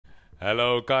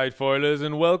Hello Kitefoilers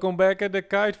and welcome back at the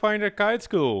KiteFinder Kite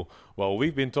School. Well,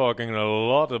 we've been talking a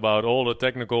lot about all the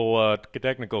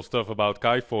technical stuff about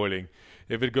kitefoiling.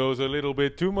 If it goes a little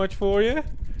bit too much for you,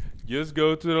 just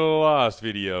go to the last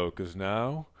video, cause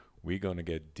now we're gonna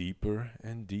get deeper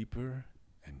and deeper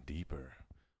and deeper.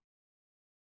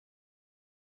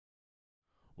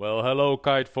 Well, hello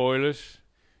Kitefoilers.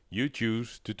 You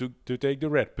choose to take the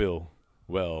red pill.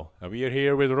 Well, and we are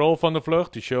here with Rolf on the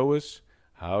Vlucht to show us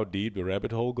how deep the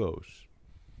rabbit hole goes.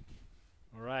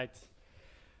 All right.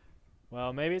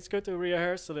 Well, maybe it's good to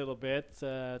rehearse a little bit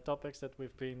topics that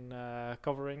we've been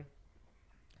covering.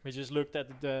 We just looked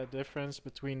at the difference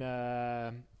between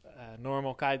a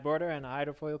normal kiteboarder and a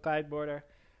hydrofoil kiteboarder.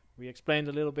 We explained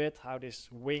a little bit how this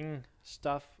wing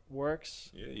stuff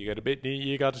works. Yeah,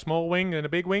 you got a small wing and a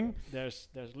big wing. There's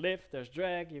lift, there's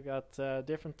drag. You got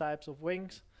different types of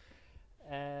wings.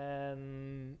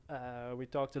 And we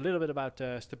talked a little bit about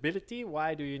stability.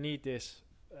 Why do you need this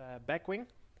back wing?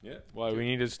 Yeah. Why we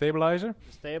need a stabilizer?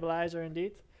 The stabilizer,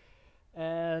 indeed.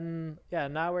 And yeah,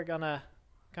 now we're gonna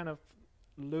kind of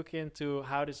look into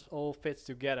how this all fits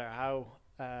together. How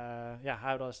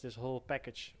does this whole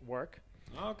package work?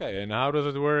 Okay. And how does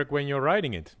it work when you're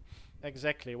riding it?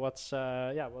 Exactly. What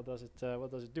does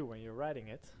it do when you're riding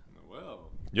it? Well,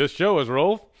 just show us,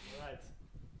 Rolf. Right.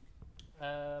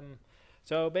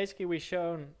 So basically, we've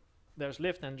shown there's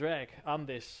lift and drag on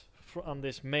this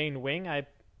main wing. I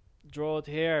draw it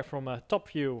here from a top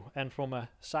view and from a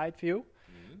side view.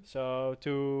 So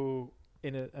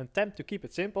in an attempt to keep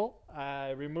it simple,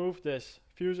 I removed this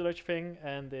fuselage thing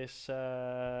and this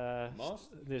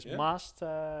mast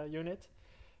unit,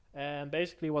 and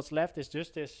basically what's left is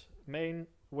just this main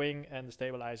wing and the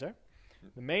stabilizer.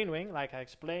 The main wing, like I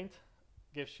explained,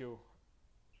 gives you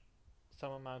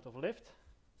some amount of lift.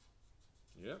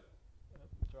 Yep.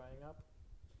 Drying up.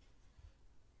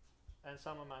 And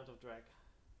some amount of drag.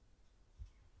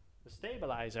 The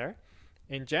stabilizer,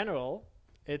 in general,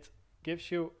 it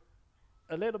gives you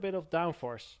a little bit of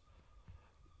downforce.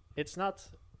 It's not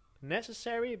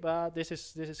necessary, but this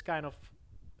is kind of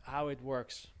how it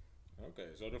works. Okay,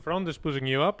 so the front is pushing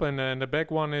you up and the back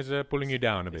one is pulling you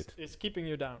down a bit. It's keeping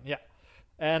you down, yeah.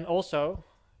 And also,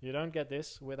 you don't get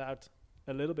this without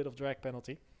a little bit of drag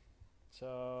penalty.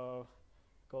 So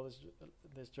call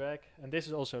this drag, and this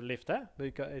is also lift,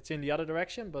 because it's in the other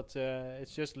direction, but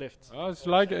it's just lift. Oh, it's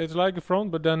like a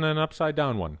front, but then an upside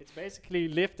down one. It's basically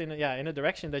lift in a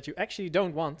direction that you actually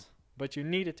don't want, but you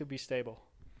need it to be stable.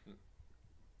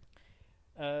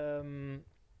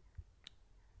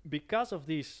 Because of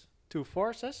these two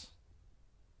forces,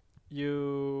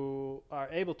 you are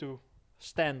able to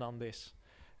stand on this.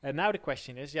 And now the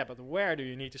question is, but where do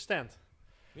you need to stand?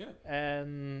 Yeah.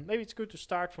 And maybe it's good to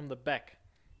start from the back.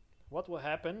 What will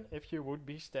happen if you would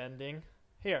be standing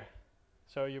here?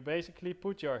 So you basically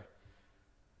put your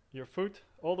foot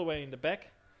all the way in the back,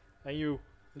 and you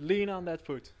lean on that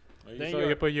foot.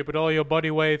 So you put all your body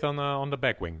weight on the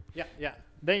back wing. Yeah.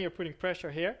 Then you're putting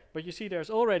pressure here, but you see there's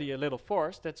already a little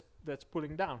force that's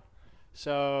pulling down.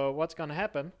 So what's going to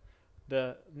happen?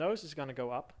 The nose is going to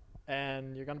go up,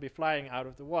 and you're going to be flying out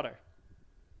of the water.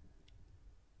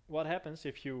 What happens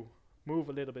if you move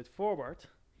a little bit forward?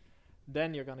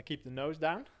 Then you're going to keep the nose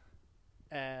down,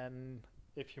 and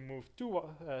if you move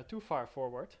too far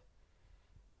forward,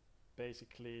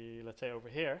 basically let's say over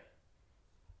here,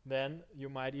 then you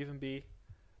might even be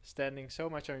standing so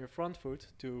much on your front foot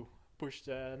to push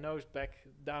the nose back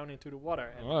down into the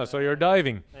water. And so you're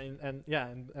diving. And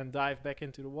dive back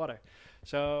into the water.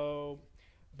 So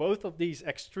both of these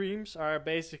extremes are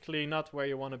basically not where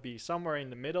you want to be. Somewhere in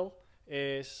the middle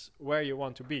is where you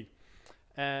want to be.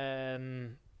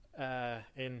 And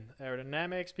in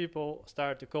aerodynamics, people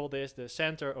start to call this the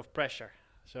center of pressure.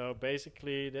 So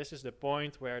basically, this is the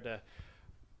point where the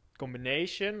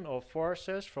combination of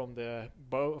forces from the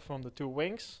two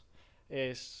wings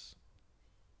is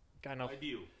kind of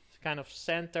ideal. Kind of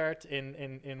centered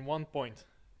in one point.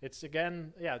 It's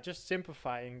again, just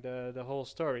simplifying the whole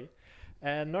story.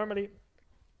 And normally,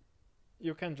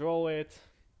 you can draw it.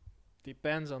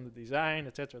 Depends on the design,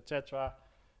 etc., etc.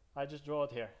 I just draw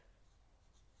it here,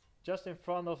 just in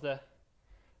front of the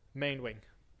main wing.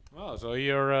 Oh, so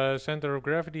your center of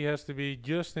gravity has to be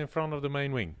just in front of the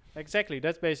main wing. Exactly,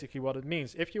 that's basically what it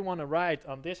means. If you want to ride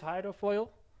on this hydrofoil,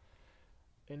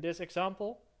 in this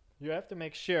example, you have to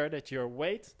make sure that your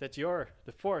weight,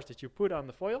 the force that you put on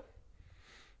the foil,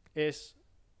 is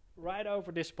right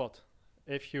over this spot.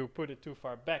 If you put it too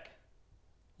far back,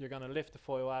 you're going to lift the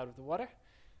foil out of the water.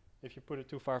 If you put it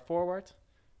too far forward,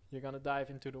 you're going to dive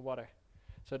into the water.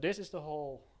 So this is the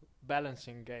whole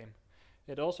balancing game.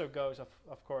 It also goes,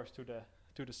 of course, to the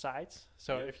to the sides.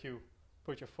 So Yeah. if you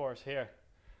put your force here,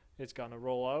 it's gonna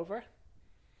roll over.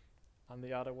 On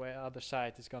the other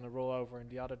side, it's gonna roll over in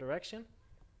the other direction.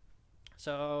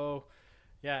 So,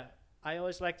 yeah, I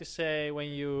always like to say when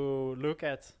you look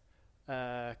at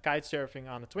kite surfing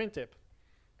on a twin tip,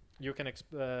 you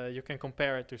can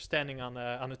compare it to standing on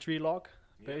a tree log,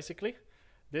 basically.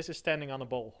 This is standing on a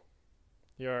bowl.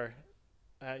 You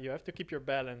have to keep your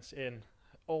balance in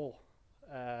all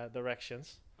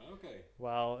directions. Okay.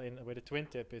 While with a twin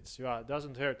tip, it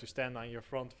doesn't hurt to stand on your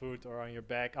front foot or on your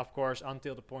back, of course,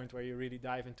 until the point where you really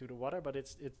dive into the water. But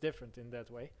it's different in that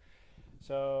way.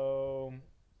 So,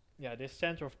 yeah, this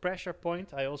center of pressure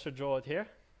point, I also draw it here.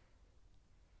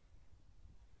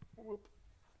 Whoop.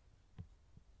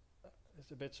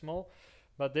 It's a bit small,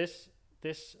 but this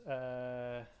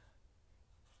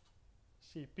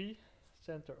CP,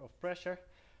 center of pressure,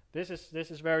 this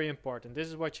is very important. This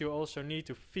is what you also need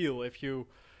to feel if you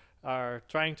are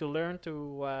trying to learn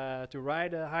to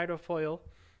ride a hydrofoil.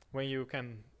 When you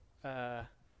can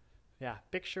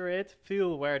picture it,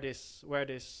 feel where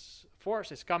this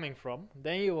force is coming from,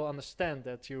 then you will understand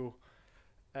that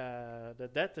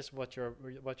that is what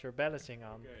you're balancing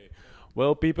on. Okay.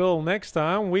 Well, people, next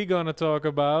time we're gonna talk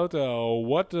about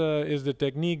what is the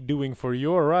technique doing for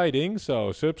your riding.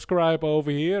 So subscribe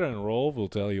over here, and Rolf will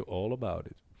tell you all about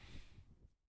it.